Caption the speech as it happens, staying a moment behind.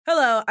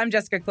Hello, I'm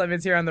Jessica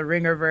Clemens here on the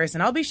Ringerverse,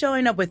 and I'll be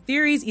showing up with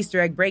theories, Easter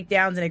egg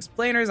breakdowns, and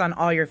explainers on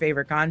all your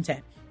favorite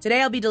content. Today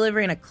I'll be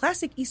delivering a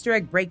classic Easter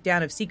egg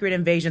breakdown of Secret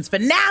Invasion's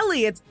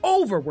finale. It's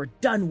over. We're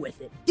done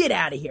with it. Get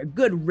out of here.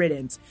 Good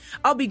riddance.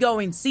 I'll be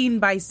going scene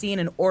by scene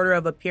in order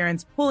of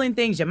appearance, pulling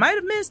things you might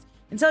have missed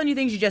and telling you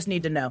things you just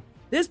need to know.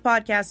 This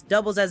podcast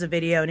doubles as a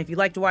video, and if you'd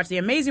like to watch the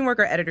amazing work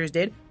our editors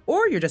did,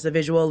 or you're just a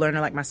visual learner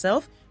like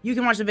myself, you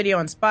can watch the video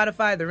on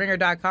Spotify,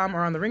 TheRinger.com,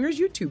 or on The Ringer's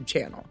YouTube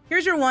channel.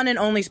 Here's your one and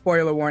only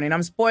spoiler warning.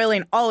 I'm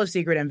spoiling all of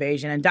Secret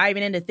Invasion and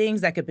diving into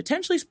things that could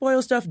potentially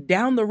spoil stuff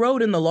down the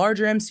road in the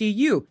larger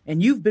MCU,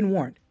 and you've been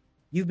warned.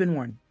 You've been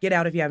warned. Get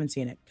out if you haven't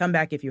seen it. Come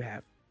back if you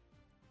have.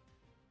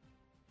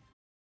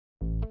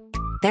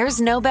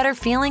 There's no better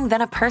feeling than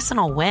a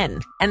personal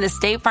win, and the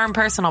State Farm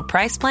Personal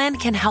Price Plan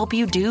can help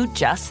you do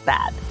just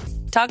that.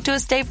 Talk to a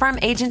State Farm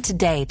agent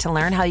today to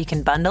learn how you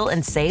can bundle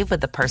and save with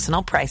the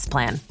Personal Price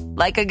Plan.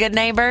 Like a good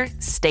neighbor,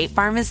 State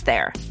Farm is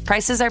there.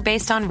 Prices are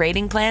based on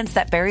rating plans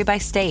that vary by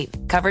state.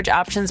 Coverage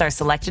options are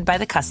selected by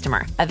the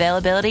customer.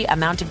 Availability,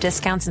 amount of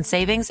discounts and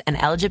savings,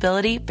 and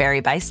eligibility vary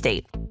by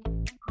state.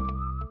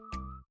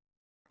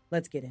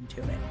 Let's get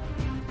into it.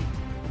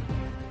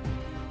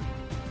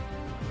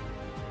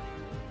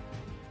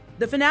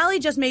 The finale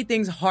just made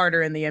things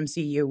harder in the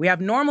MCU. We have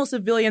normal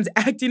civilians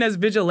acting as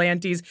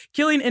vigilantes,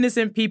 killing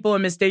innocent people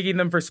and mistaking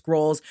them for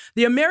Skrulls.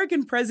 The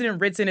American President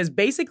Ritson is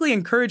basically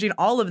encouraging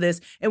all of this,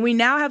 and we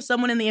now have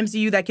someone in the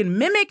MCU that can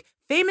mimic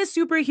famous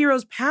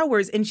superheroes'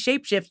 powers and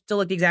shapeshift to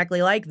look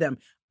exactly like them.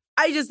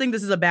 I just think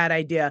this is a bad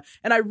idea,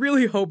 and I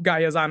really hope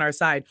Gaia's on our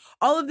side.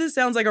 All of this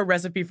sounds like a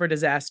recipe for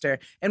disaster,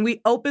 and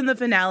we open the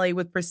finale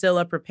with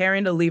Priscilla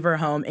preparing to leave her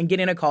home and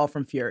getting a call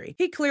from Fury.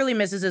 He clearly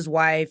misses his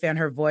wife and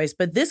her voice,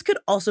 but this could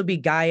also be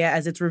Gaia,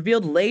 as it's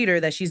revealed later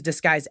that she's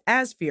disguised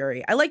as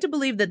Fury. I like to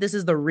believe that this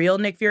is the real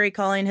Nick Fury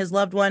calling his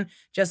loved one,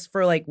 just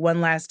for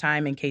one last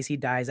time in case he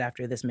dies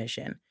after this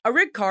mission. A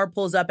rig car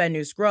pulls up at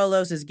New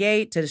Skrullos'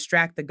 gate to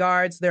distract the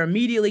guards. They're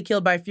immediately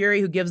killed by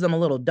Fury, who gives them a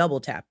little double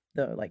tap.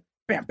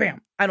 Bam,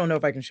 bam. I don't know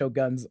if I can show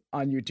guns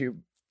on YouTube.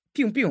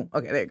 Pew, pew.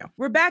 Okay, there you go.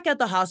 We're back at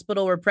the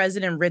hospital where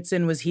President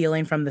Ritson was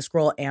healing from the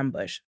Skrull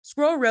ambush.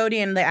 Skrull, Rhodey,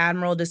 and the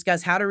Admiral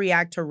discuss how to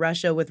react to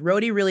Russia, with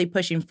Rhodey really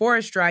pushing for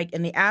a strike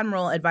and the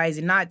Admiral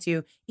advising not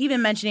to,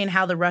 even mentioning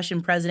how the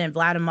Russian President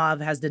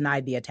Vladimir has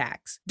denied the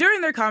attacks.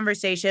 During their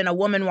conversation, a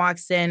woman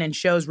walks in and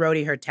shows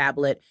Rhodey her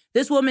tablet.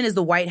 This woman is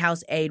the White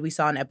House aide we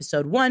saw in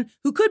episode 1,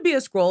 who could be a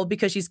Skrull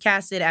because she's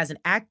casted as an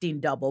acting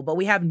double, but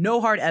we have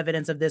no hard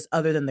evidence of this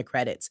other than the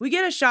credits. We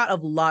get a shot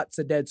of lots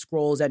of dead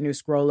Skrulls at New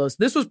Skrullos.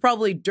 This was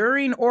probably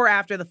during or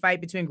after the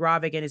fight between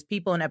Gravik and his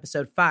people in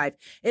episode 5.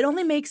 It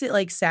only makes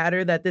it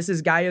sadder that this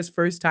is Gaia's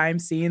first time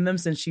seeing them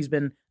since she's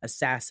been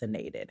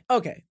assassinated.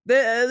 Okay,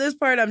 this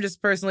part I'm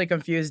just personally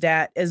confused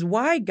at is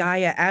why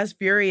Gaia as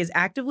Fury is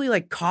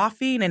actively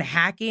coughing and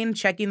hacking,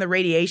 checking the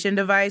radiation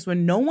device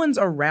when no one's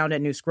around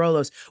at New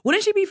Skrullos.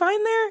 Wouldn't she be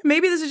fine there?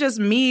 Maybe this is just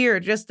me, or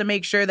just to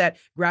make sure that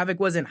Gravik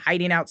wasn't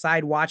hiding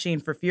outside watching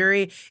for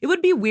Fury. It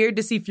would be weird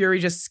to see Fury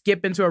just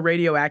skip into a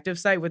radioactive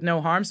site with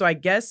no harm, so I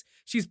guess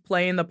she's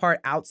playing the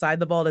part outside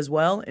the vault as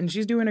well, and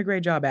she's doing a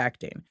great job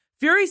acting.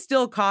 Fury,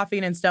 still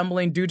coughing and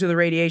stumbling due to the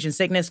radiation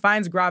sickness,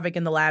 finds Gravik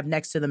in the lab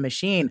next to the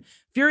machine.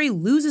 Fury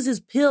loses his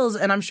pills,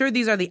 and I'm sure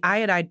these are the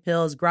iodide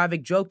pills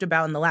Gravik joked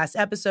about in the last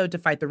episode to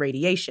fight the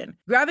radiation.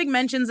 Gravik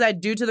mentions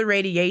that due to the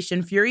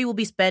radiation, Fury will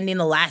be spending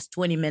the last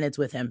 20 minutes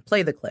with him.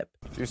 Play the clip.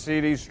 Do you see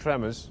these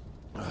tremors?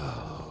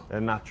 They're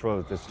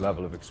natural at this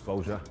level of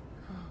exposure.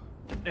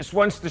 It's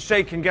once the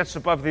shaking gets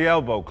above the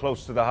elbow,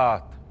 close to the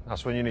heart.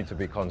 That's when you need to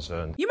be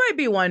concerned. You might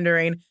be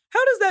wondering,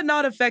 how does that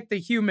not affect the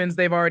humans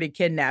they've already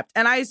kidnapped?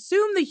 And I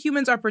assume the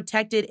humans are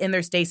protected in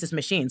their stasis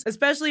machines,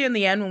 especially in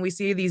the end when we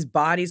see these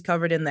bodies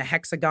covered in the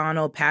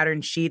hexagonal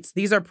patterned sheets.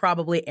 These are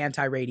probably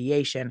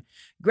anti-radiation.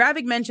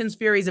 Gravik mentions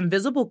Fury's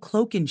invisible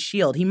cloak and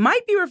shield. He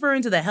might be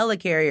referring to the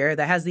helicarrier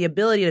that has the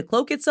ability to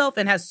cloak itself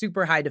and has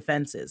super high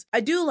defenses. I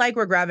do like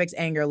where Gravik's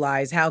anger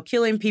lies, how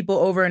killing people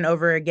over and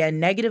over again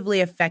negatively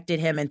affected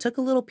him and took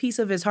a little piece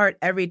of his heart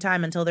every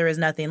time until there was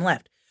nothing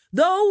left.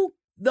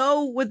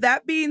 Though, with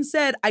that being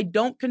said, I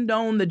don't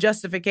condone the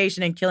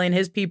justification in killing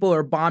his people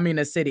or bombing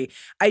a city.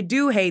 I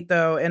do hate,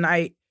 though, and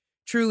I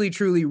truly,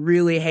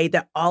 really hate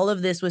that all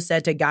of this was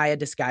said to Gaia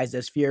disguised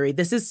as Fury.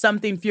 This is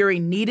something Fury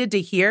needed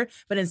to hear,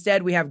 but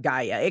instead we have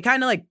Gaia. It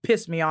kind of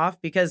pissed me off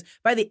because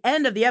by the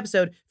end of the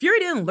episode, Fury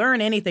didn't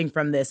learn anything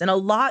from this, and a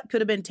lot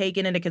could have been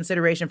taken into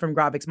consideration from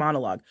Gravik's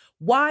monologue.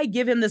 Why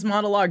give him this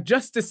monologue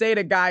just to say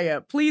to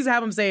Gaia? Please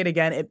have him say it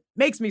again. It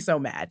makes me so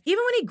mad.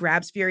 Even when he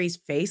grabs Fury's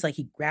face,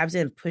 he grabs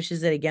it and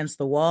pushes it against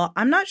the wall,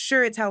 I'm not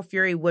sure it's how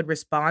Fury would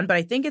respond, but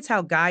I think it's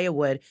how Gaia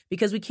would,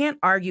 because we can't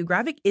argue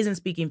Gravik isn't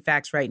speaking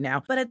facts right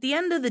now. But at the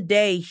end of the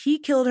day, he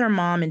killed her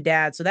mom and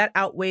dad, so that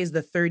outweighs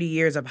the 30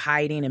 years of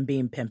hiding and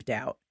being pimped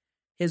out.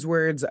 His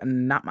words,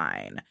 not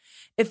mine.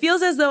 It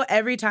feels as though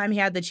every time he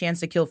had the chance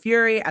to kill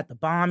Fury at the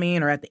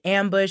bombing or at the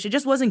ambush, it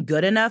just wasn't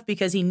good enough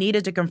because he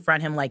needed to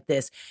confront him like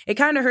this. It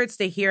kind of hurts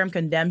to hear him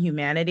condemn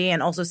humanity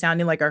and also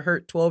sounding like a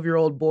hurt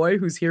 12-year-old boy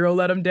whose hero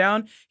let him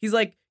down. He's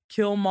like,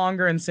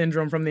 Killmonger and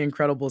Syndrome from The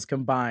Incredibles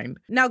combined.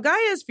 Now,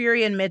 Gaia's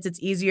Fury admits it's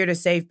easier to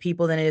save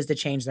people than it is to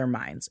change their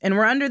minds. And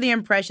we're under the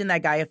impression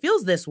that Gaia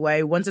feels this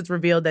way once it's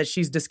revealed that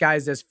she's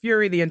disguised as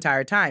Fury the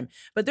entire time.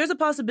 But there's a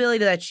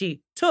possibility that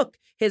she took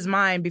his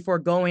mind before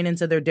going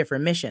into their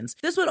different missions.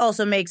 This would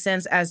also make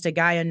sense as to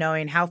Gaia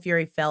knowing how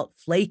Fury felt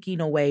flaking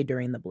away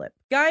during the blip.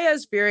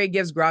 Gaia's Fury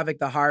gives Gravik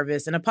the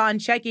harvest, and upon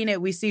checking it,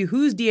 we see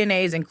whose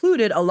DNA is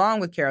included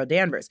along with Carol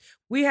Danvers.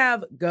 We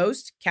have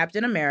Ghost,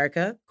 Captain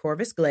America,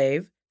 Corvus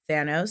Glaive,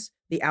 Thanos,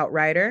 the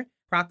Outrider,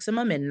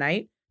 Proxima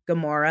Midnight,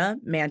 Gamora,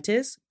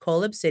 Mantis,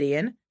 Cole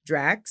Obsidian,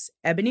 Drax,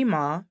 Ebony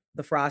Maw,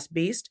 the Frost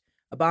Beast,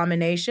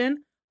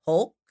 Abomination,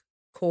 Hulk,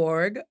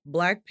 Korg,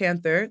 Black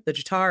Panther, the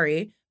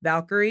Chitauri,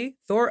 Valkyrie,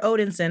 Thor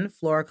Odinson,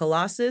 Flora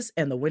Colossus,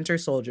 and the Winter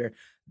Soldier.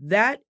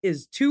 That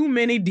is too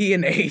many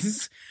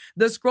DNAs.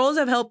 The Skrulls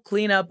have helped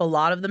clean up a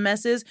lot of the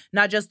messes,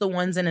 not just the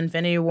ones in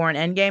Infinity War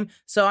and Endgame.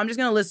 So I'm just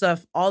going to list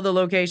off all the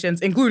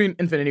locations, including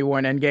Infinity War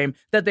and Endgame,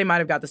 that they might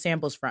have got the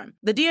samples from.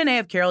 The DNA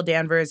of Carol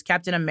Danvers,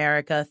 Captain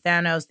America,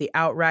 Thanos, the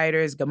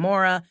Outriders,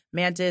 Gamora,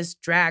 Mantis,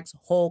 Drax,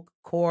 Hulk,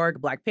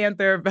 Korg, Black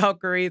Panther,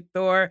 Valkyrie,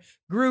 Thor,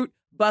 Groot,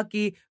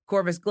 Bucky,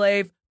 Corvus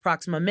Glaive,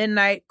 Proxima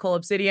Midnight, Cole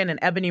Obsidian, and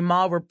Ebony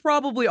Maw were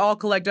probably all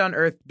collected on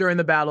Earth during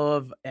the Battle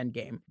of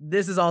Endgame.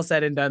 This is all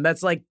said and done.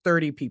 That's like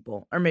 30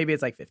 people, or maybe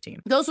it's like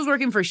 15. Ghost was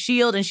working for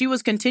S.H.I.E.L.D., and she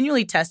was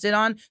continually tested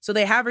on, so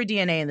they have her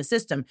DNA in the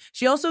system.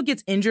 She also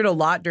gets injured a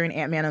lot during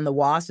Ant-Man and the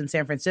Wasp in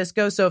San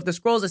Francisco, so if the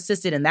Skrulls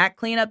assisted in that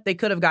cleanup, they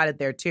could have got it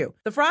there too.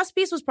 The Frost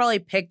Beast was probably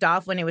picked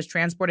off when it was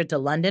transported to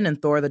London in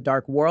Thor: The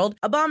Dark World.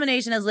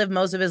 Abomination has lived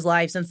most of his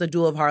life since the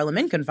Duel of Harlem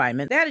in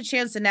confinement. They had a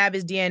chance to nab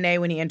his DNA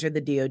when he entered the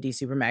DoD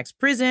Supermax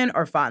prison,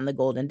 or fought in the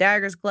Golden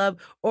Daggers Club,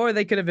 or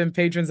they could have been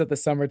patrons at the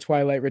Summer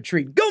Twilight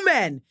Retreat. Go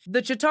men!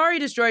 The Chitauri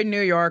destroyed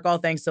New York, all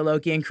thanks to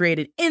Loki, and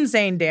created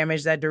insane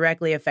damage that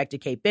directly affected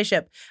Kate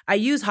Bishop. I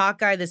use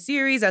Hawkeye the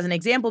series as an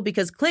example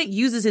because Clint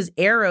uses his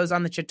arrows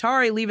on the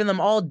Chitauri, leaving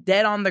them all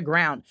dead on the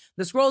ground.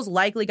 The Skrulls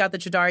likely got the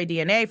Chitauri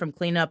DNA from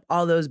cleaning up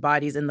all those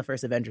bodies in the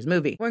first Avengers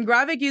movie. When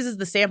Gravik uses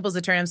the samples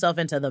to turn himself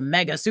into the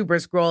Mega Super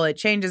Skrull, it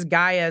changes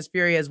Gaia's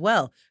Fury as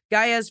well.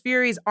 Gaia's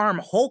Fury's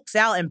arm hulks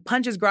out and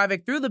punches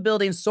Gravik through the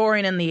building,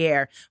 soaring in the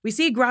air. We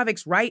see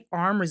Gravik's right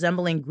arm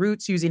resembling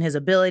Groot's using his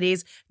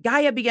abilities.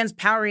 Gaia begins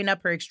powering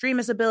up her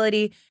Extremis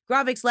ability.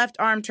 Gravik's left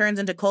arm turns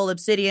into Cole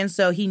Obsidian,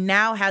 so he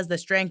now has the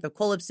strength of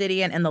Cole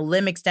Obsidian and the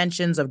limb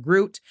extensions of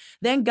Groot.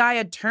 Then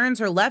Gaia turns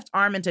her left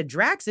arm into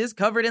Drax's,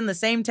 covered in the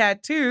same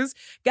tattoos.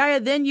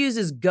 Gaia then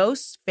uses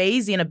Ghost's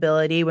phasing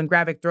ability when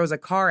Gravik throws a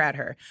car at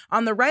her.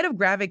 On the right of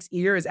Gravik's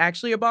ear is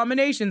actually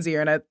Abomination's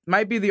ear, and it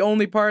might be the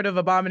only part of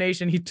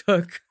Abomination he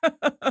took.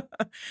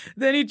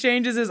 Then he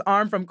changes his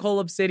arm from Cole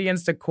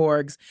Obsidian's to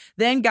Korg's.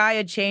 Then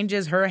Gaia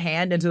changes her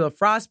hand into the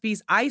Frost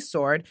Beast Ice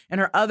Sword, and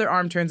her other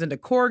arm turns into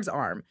Korg's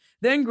arm.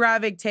 Then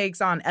Gravik takes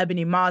on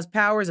Ebony Maw's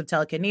powers of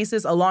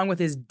telekinesis along with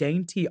his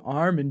dainty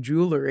arm and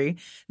jewelry.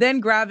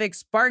 Then Gravik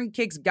Spartan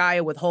kicks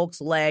Gaia with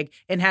Hulk's leg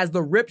and has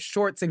the ripped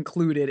shorts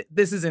included.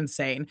 This is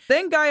insane.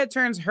 Then Gaia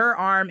turns her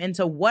arm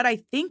into what I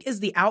think is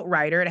the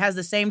Outrider. It has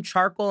the same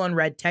charcoal and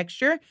red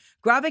texture.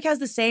 Gravik has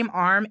the same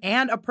arm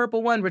and a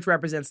purple one, which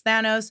represents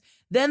Thanos.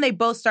 Then they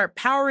both start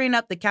powering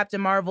up the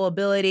Captain Marvel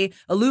ability,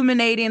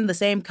 illuminating the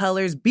same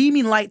colors,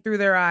 beaming light through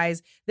their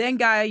eyes. Then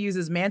Gaia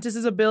uses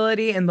Mantis's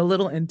ability and the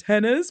little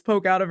antennas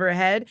poke out of her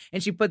head,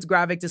 and she puts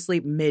Gravik to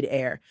sleep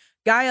mid-air.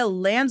 Gaia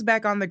lands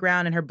back on the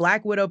ground in her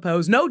Black Widow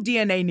pose. No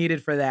DNA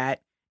needed for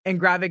that. And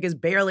Gravik is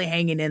barely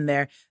hanging in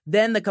there.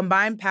 Then the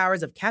combined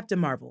powers of Captain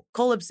Marvel,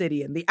 Cole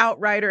Obsidian, the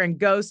Outrider, and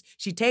Ghost,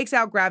 she takes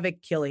out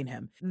Gravik, killing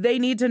him. They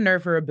need to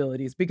nerf her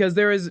abilities because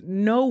there is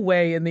no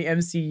way in the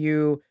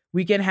MCU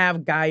we can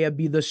have Gaia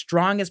be the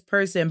strongest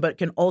person but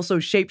can also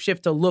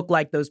shapeshift to look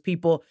like those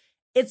people.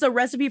 It's a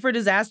recipe for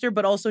disaster,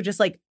 but also just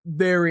like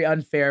very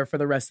unfair for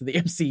the rest of the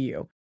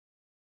MCU.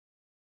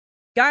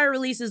 Gaia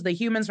releases the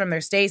humans from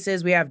their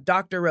stasis. We have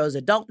Dr. Rosa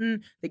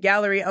Dalton, the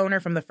gallery owner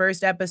from the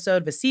first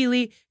episode,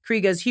 Vasily,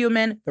 Kriega's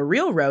human, the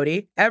real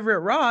Rhodey,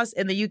 Everett Ross,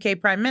 and the UK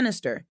Prime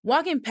Minister.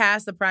 Walking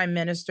past the Prime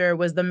Minister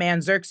was the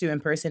man Xerxes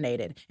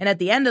impersonated. And at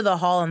the end of the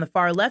hall on the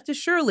far left is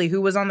Shirley,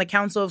 who was on the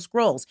Council of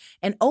Skrulls.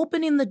 And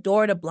opening the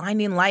door to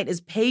blinding light is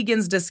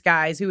Pagan's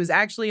disguise, who is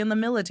actually in the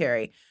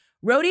military.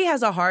 Rhodey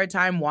has a hard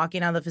time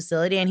walking out of the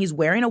facility, and he's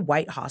wearing a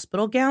white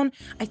hospital gown.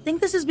 I think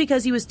this is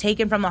because he was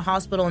taken from the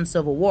hospital in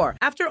Civil War.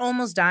 After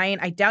almost dying,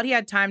 I doubt he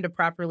had time to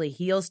properly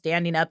heal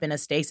standing up in a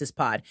stasis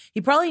pod.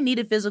 He probably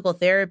needed physical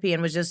therapy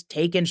and was just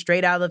taken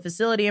straight out of the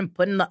facility and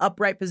put in the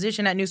upright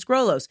position at New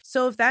Skrullos.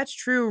 So if that's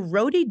true,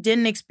 Rhodey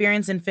didn't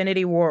experience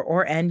Infinity War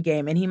or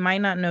Endgame, and he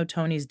might not know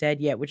Tony's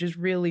dead yet, which is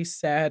really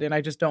sad, and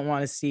I just don't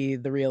want to see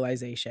the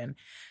realization.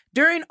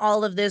 During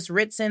all of this,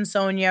 Ritson,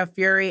 Sonya,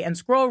 Fury, and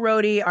Skrull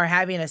Rhodey are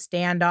having a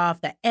standoff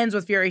that ends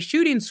with Fury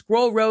shooting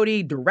Skrull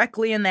Rhodey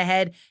directly in the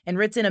head and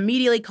Ritson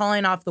immediately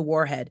calling off the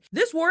warhead.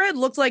 This warhead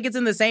looks like it's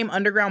in the same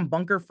underground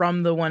bunker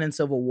from the one in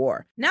Civil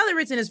War. Now that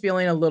Ritson is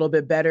feeling a little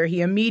bit better,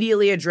 he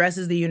immediately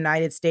addresses the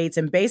United States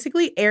and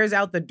basically airs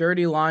out the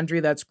dirty laundry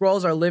that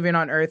Skrulls are living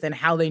on Earth and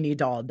how they need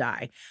to all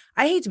die.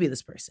 I hate to be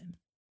this person.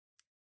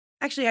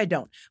 Actually, I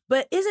don't.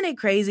 But isn't it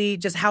crazy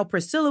just how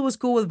Priscilla was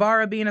cool with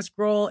Vara being a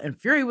Skrull and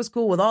Fury was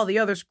cool with all the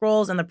other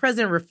Skrulls and the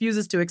president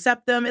refuses to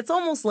accept them? It's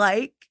almost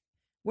like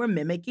we're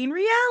mimicking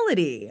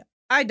reality.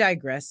 I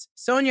digress.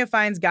 Sonya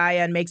finds Gaia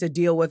and makes a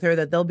deal with her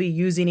that they'll be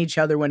using each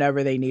other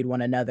whenever they need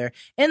one another.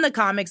 In the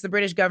comics, the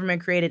British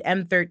government created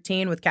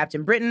M13 with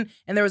Captain Britain,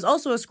 and there was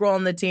also a Skrull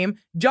on the team,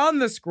 John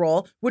the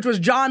Skrull, which was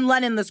John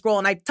Lennon the Skrull,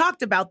 and I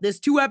talked about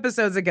this 2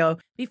 episodes ago.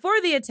 Before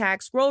the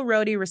attack, Skrull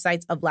Rhodey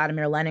recites a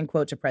Vladimir Lenin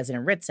quote to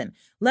President Ritson.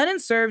 Lenin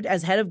served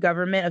as head of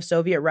government of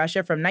Soviet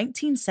Russia from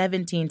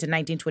 1917 to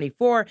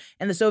 1924,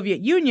 and the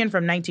Soviet Union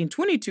from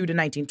 1922 to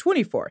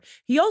 1924.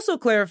 He also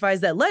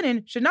clarifies that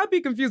Lenin should not be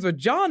confused with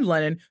John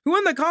Lennon, who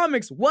in the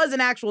comics was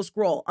an actual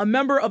Skrull, a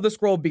member of the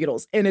Skrull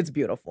Beatles, and it's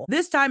beautiful.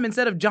 This time,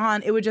 instead of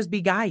John, it would just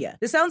be Gaia.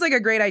 This sounds like a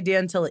great idea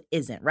until it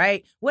isn't,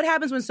 right? What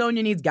happens when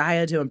Sonya needs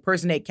Gaia to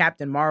impersonate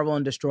Captain Marvel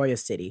and destroy a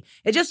city?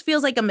 It just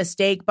feels like a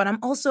mistake, but I'm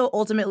also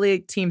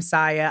ultimately Team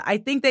Saya. I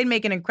think they'd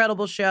make an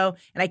incredible show,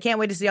 and I can't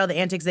wait to see all the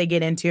antics they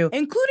get into,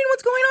 including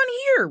what's going on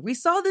here. We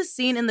saw this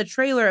scene in the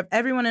trailer of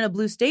everyone in a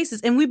blue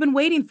stasis, and we've been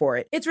waiting for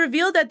it. It's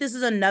revealed that this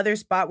is another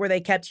spot where they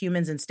kept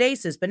humans in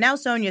stasis, but now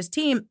Sonya's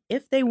team,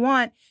 if they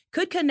want,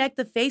 could connect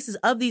the faces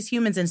of these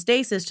humans in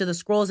stasis to the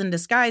Skrulls in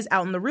disguise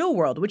out in the real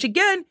world, which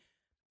again,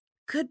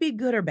 could be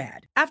good or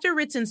bad. After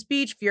Ritson's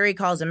speech, Fury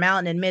calls him out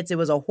and admits it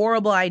was a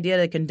horrible idea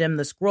to condemn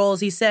the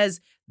Skrulls. He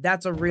says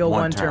that's a real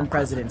one-term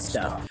president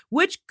stuff,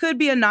 which could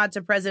be a nod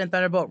to President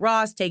Thunderbolt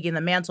Ross taking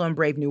the mantle in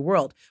Brave New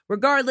World.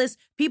 Regardless,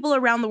 people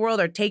around the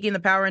world are taking the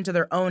power into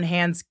their own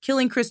hands,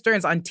 killing Chris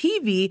Stearns on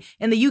TV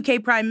and the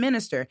UK Prime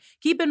Minister.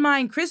 Keep in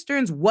mind, Chris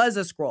Stearns was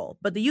a Skrull,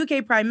 but the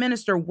UK Prime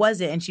Minister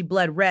wasn't, and she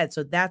bled red,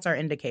 so that's our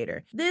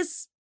indicator.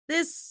 This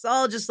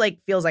all just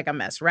feels like a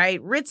mess,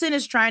 right? Ritson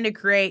is trying to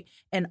create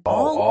an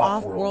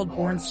all-off-world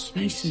born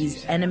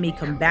species enemy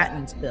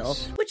combatants bill,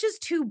 which is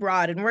too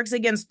broad and works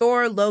against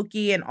Thor,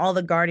 Loki, and all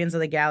the Guardians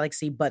of the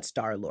Galaxy but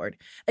Star-Lord.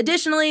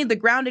 Additionally, the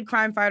grounded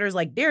crime fighters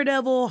like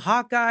Daredevil,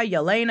 Hawkeye,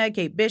 Yelena,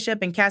 Kate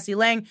Bishop, and Cassie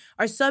Lang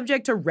are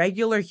subject to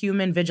regular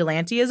human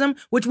vigilantism,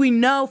 which we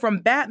know from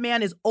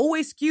Batman is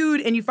always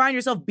skewed and you find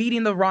yourself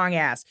beating the wrong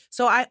ass.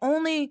 So I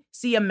only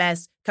see a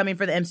mess coming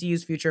for the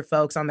MCU's future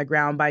folks on the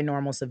ground by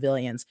normal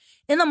civilians.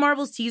 In the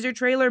Marvel's teaser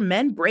trailer,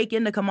 men break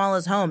into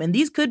Kamala's home, and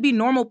these could be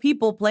normal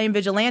people playing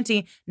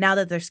vigilante now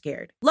that they're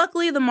scared.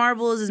 Luckily, the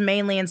Marvels is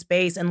mainly in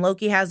space, and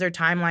Loki has their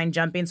timeline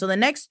jumping, so the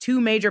next 2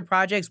 major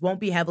projects won't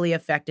be heavily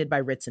affected by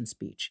Ritson's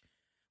speech.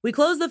 We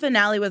close the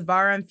finale with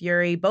Vara and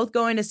Fury both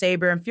going to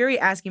Saber, and Fury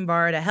asking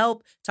Vara to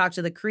help talk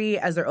to the Kree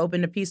as they're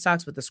open to peace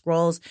talks with the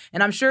Skrulls.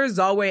 And I'm sure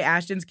Zalway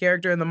Ashton's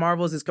character in the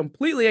Marvels is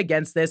completely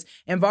against this,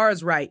 and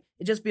Vara's right.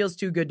 It just feels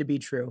too good to be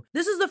true.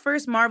 This is the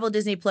first Marvel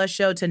Disney Plus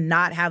show to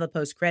not have a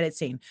post-credit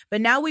scene, but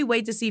now we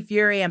wait to see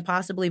Fury and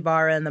possibly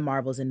Vara in the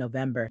Marvels in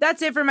November.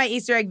 That's it for my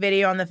Easter egg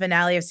video on the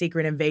finale of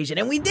Secret Invasion,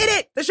 and we did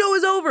it! The show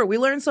is over! We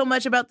learned so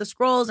much about the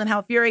Skrulls and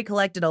how Fury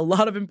collected a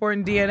lot of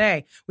important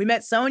DNA. We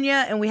met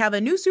Sonya, and we have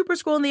a new Super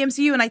Skrull in the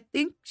MCU, and I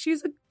think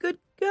she's a good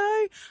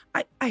guy.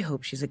 I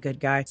hope she's a good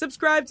guy.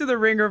 Subscribe to the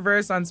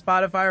Ringerverse on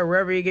Spotify or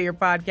wherever you get your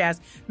podcasts.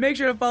 Make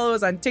sure to follow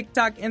us on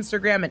TikTok,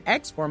 Instagram, and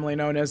X, formerly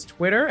known as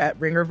Twitter, at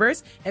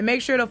Ringerverse. And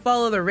make sure to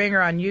follow The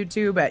Ringer on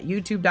YouTube at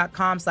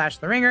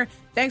youtube.com/The Ringer.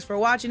 Thanks for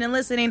watching and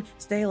listening.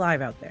 Stay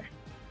alive out there.